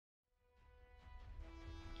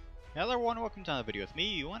Hello everyone, welcome to another video with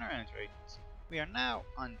me, WWII. We are now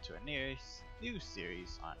onto a new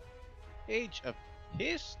series on Age of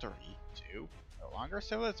History 2, no longer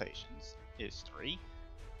Civilizations, History,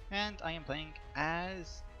 and I am playing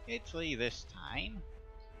as Italy this time,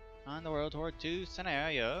 on the World War II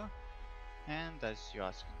scenario, and as you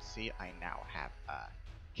also can see, I now have a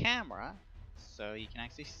camera, so you can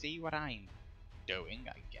actually see what I'm doing,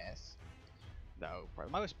 I guess. Though, for the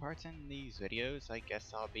most part in these videos, I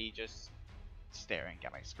guess I'll be just staring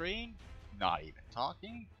at my screen, not even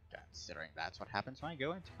talking, considering that's what happens when I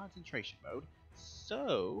go into concentration mode.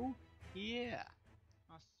 So, yeah.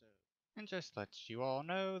 Also, and just let you all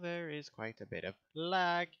know, there is quite a bit of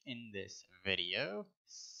lag in this video.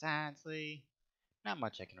 Sadly, not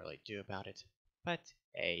much I can really do about it, but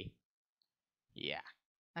hey, yeah,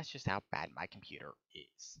 that's just how bad my computer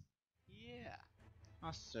is. Yeah.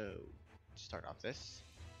 Also, to start off this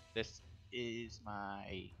is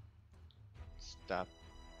my stuff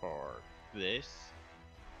for this,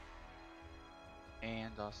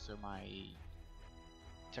 and also my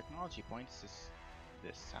technology points.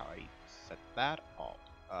 This how I set that all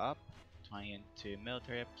up, 20 into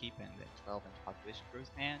military upkeep, and then 12 into population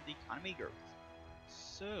growth and economy growth.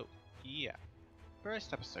 So, yeah,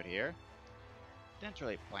 first episode here. Didn't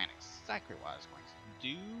really plan exactly what I was going to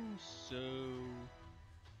do, so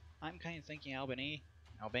I'm kind of thinking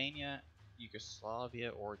Albania,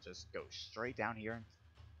 Yugoslavia, or just go straight down here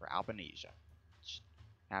for Albanese,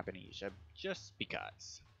 just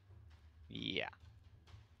because. Yeah.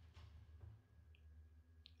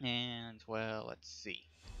 And, well, let's see.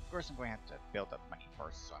 Of course, I'm going to have to build up money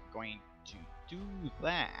first, so I'm going to do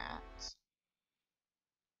that.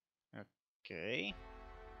 Okay.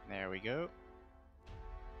 There we go.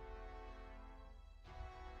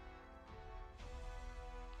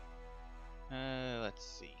 Let's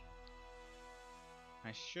see.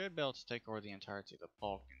 I should be able to take over the entirety of the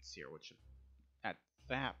Balkans here, which at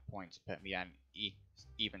that point put me on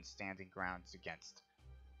even standing grounds against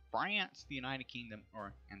France, the United Kingdom,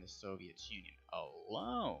 and the Soviet Union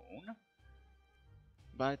alone.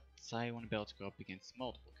 But I want to be able to go up against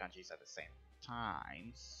multiple countries at the same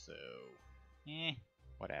time, so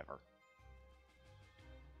whatever.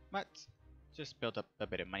 But just build up a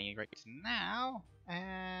bit of money right now,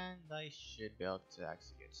 and I should be able to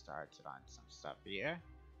actually get started on some stuff here.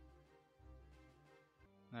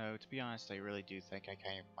 No, to be honest, I really do think I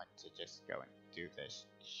kind of want to just go and do this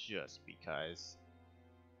just because.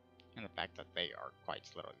 And the fact that they are quite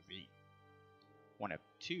literally one of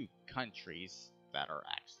two countries that are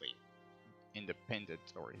actually independent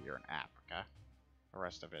over here in Africa. The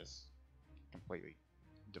rest of it is completely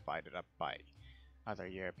divided up by other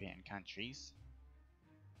European countries.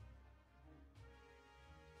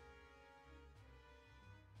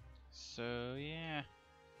 So yeah,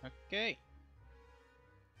 okay.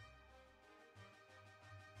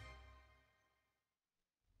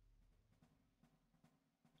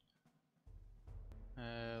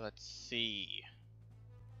 Let's see.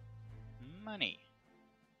 Money.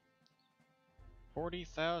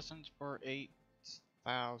 40,000 for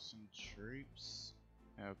 8,000 troops.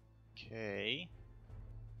 Okay.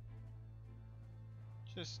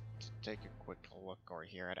 Just to take a quick look over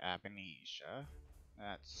here at Abinisia.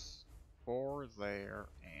 That's 4 there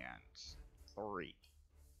and 3.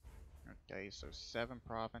 Okay, so 7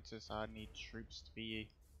 provinces I need troops to be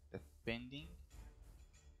defending.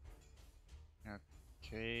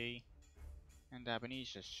 Okay. And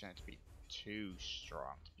Abinisia shouldn't be too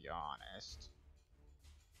strong, to be honest.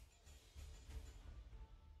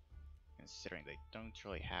 Considering they don't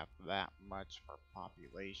really have that much for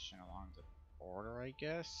population along the border, I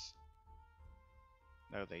guess.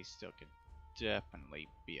 Though they still could definitely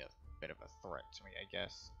be a bit of a threat to me, I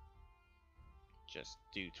guess. Just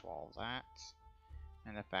due to all that.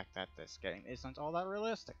 And the fact that this game isn't all that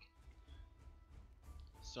realistic.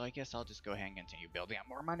 So I guess I'll just go ahead and continue building up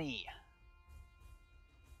more money.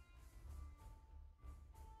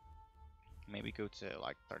 Maybe go to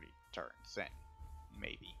like 30 turns in.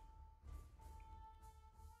 Maybe.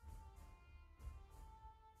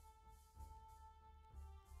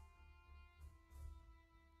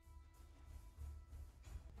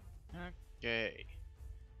 Okay.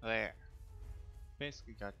 There.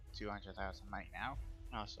 Basically got 200,000 money now.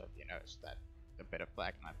 Also, if you noticed that a bit of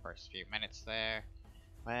lag in my first few minutes there,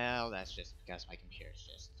 well, that's just because my computer's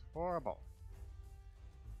just horrible.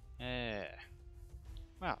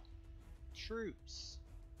 Well, troops.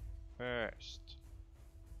 First,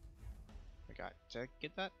 we got to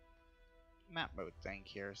get that map mode thing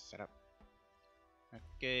here set up.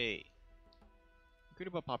 Okay.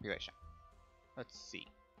 Recruitable population. Let's see.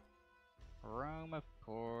 Rome, of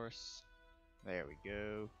course. There we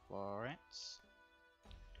go. Florence.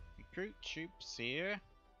 Recruit troops here.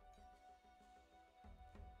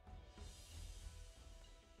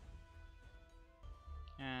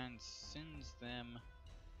 And sends them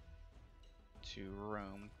to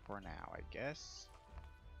Rome for now, I guess.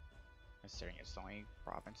 Considering it's the only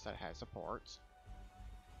province that has a port.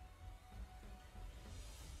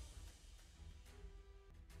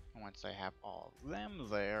 Once I have all of them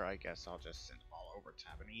there, I guess I'll just send them all over to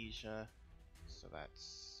Indonesia. So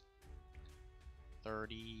that's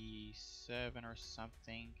 37 or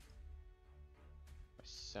something.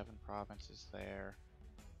 7 provinces there.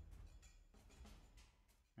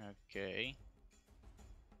 Okay.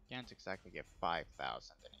 Can't exactly get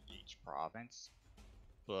 5,000 in each province,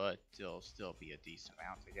 but it'll still be a decent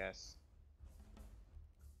amount, I guess.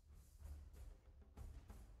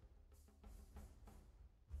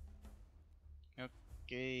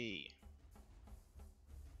 Okay.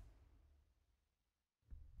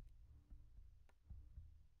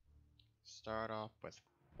 Start off with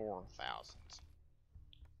 4,000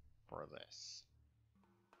 for this.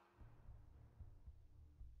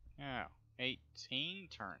 Oh, 18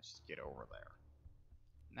 turns to get over there.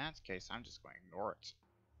 In that case, I'm just going to ignore it.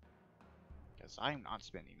 Because I'm not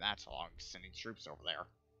spending that long sending troops over there.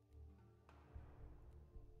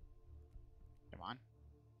 Come on.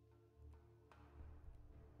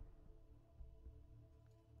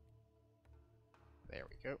 There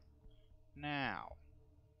we go. Now,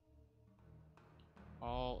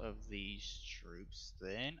 all of these troops,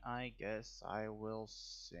 then I guess I will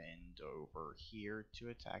send over here to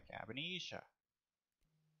attack Abnesia.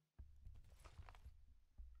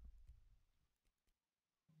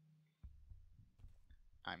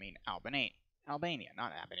 I mean Albania,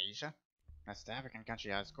 not Abnesia. That's the African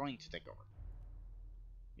country I was going to take over.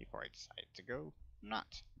 Before I decided to go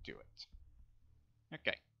not do it.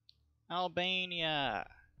 Okay. Albania!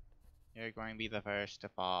 You're going to be the first to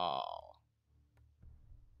fall.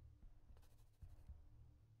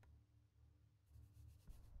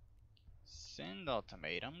 Send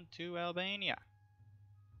ultimatum to Albania.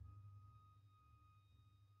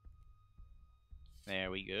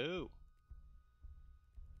 There we go.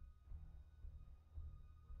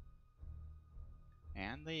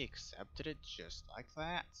 And they accepted it just like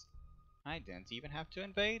that. I didn't even have to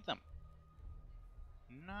invade them.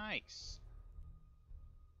 Nice.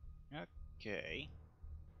 Okay.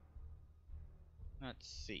 Let's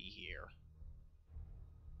see here.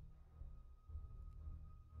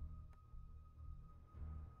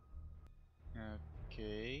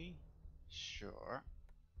 Okay. Sure.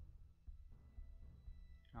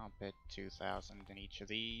 I'll bet 2,000 in each of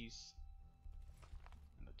these.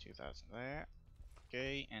 And the 2,000 there.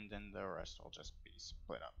 Okay, and then the rest will just be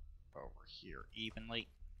split up over here evenly.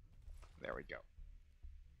 There we go.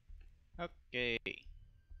 Okay.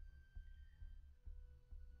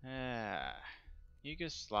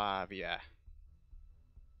 Yugoslavia.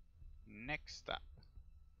 Next up.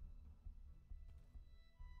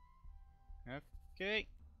 Okay.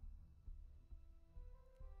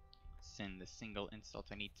 Send the single insult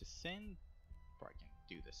I need to send before I can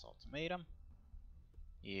do this ultimatum.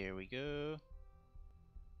 Here we go.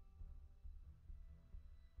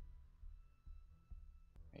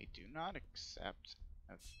 They do not accept.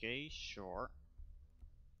 Okay, sure.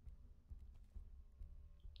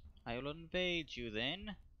 I will invade you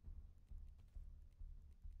then.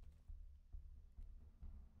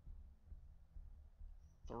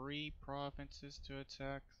 Three provinces to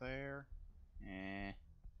attack there.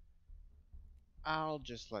 I'll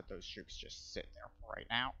just let those troops just sit there for right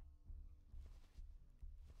now.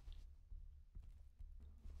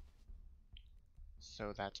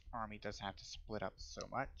 So that army doesn't have to split up so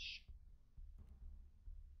much.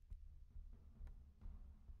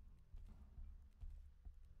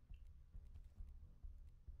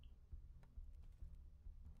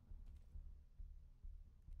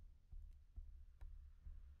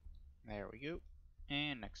 There we go.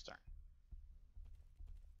 And next turn.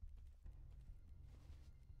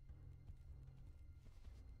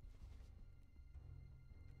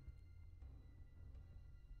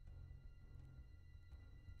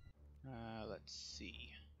 Let's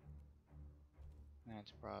see.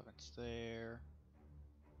 That's province there.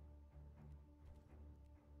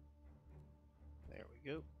 There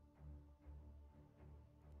we go.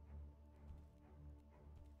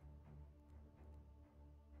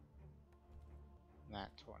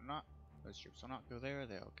 That will not. Those troops will not go there.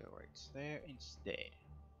 They'll go right there instead.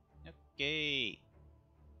 Okay.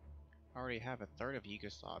 Already have a third of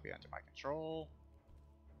Yugoslavia under my control.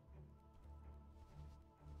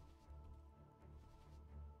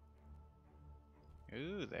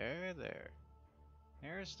 Ooh, there.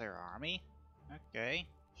 There's their army. Okay,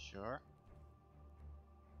 sure.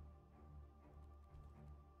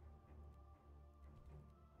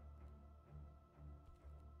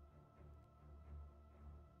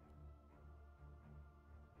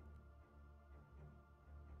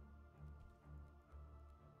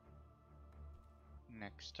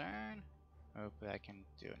 Next turn. Hopefully I can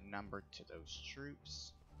do a number to those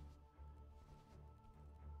troops.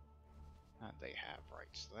 They have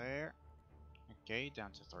rights there. Okay,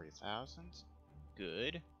 down to 30,000.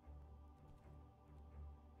 Good.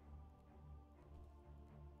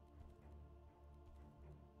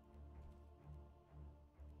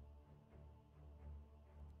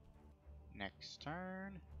 Next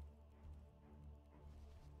turn.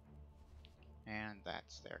 And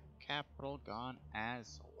that's their capital gone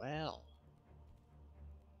as well.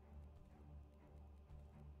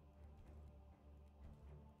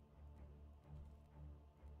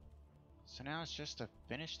 So now it's just to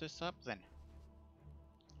finish this up then.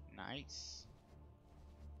 Nice.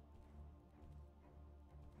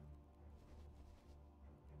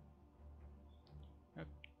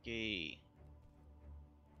 Okay.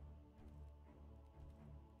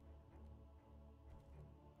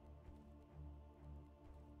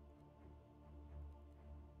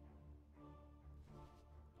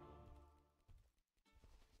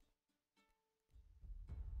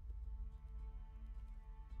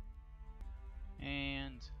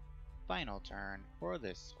 And final turn for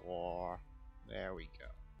this war. There we go.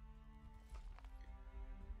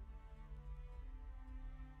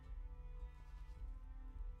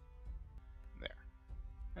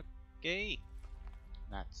 There. Okay.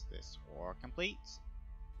 That's this war complete.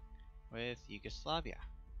 With Yugoslavia.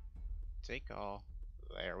 Take all.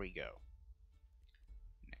 There we go.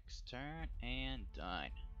 Next turn and done.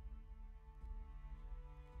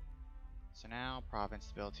 So now province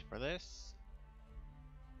stability for this.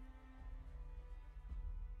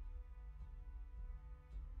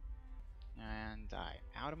 And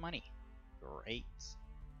I'm out of money. Great.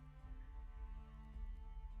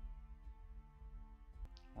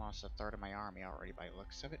 Lost a third of my army already by the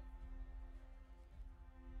looks of it.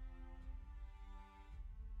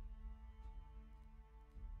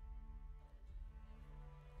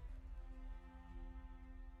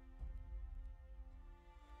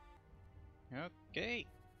 Okay,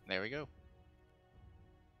 there we go.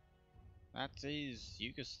 That is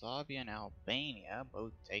Yugoslavia and Albania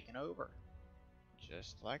both taken over.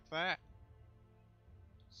 Just like that.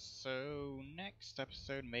 So next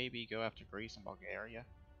episode maybe go after Greece and Bulgaria.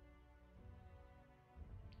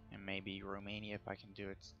 And maybe Romania if I can do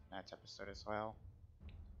it next episode as well.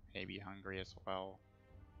 Maybe Hungary as well.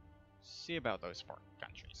 See about those 4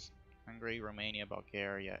 countries. Hungary, Romania,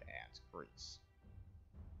 Bulgaria, and Greece.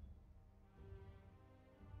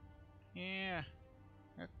 Yeah,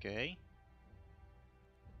 okay.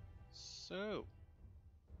 So,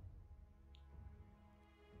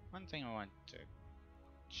 one thing I want to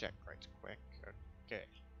check right quick. Okay.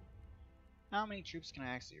 How many troops can I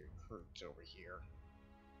actually recruit over here?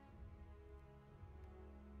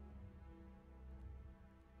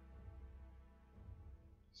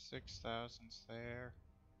 $6,000 there.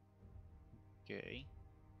 Okay.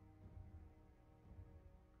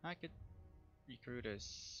 I could recruit a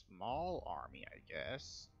small army, I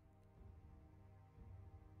guess.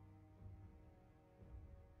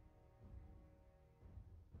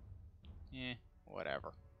 Eh,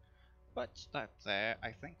 whatever. But that's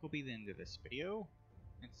I think will be the end of this video.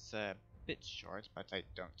 It's a bit short, but I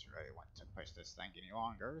don't really want to push this thing any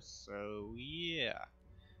longer, so yeah.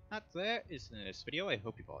 That is the end of this video. I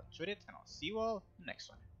hope you all enjoyed it, and I'll see you all in the next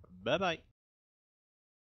one. Bye bye.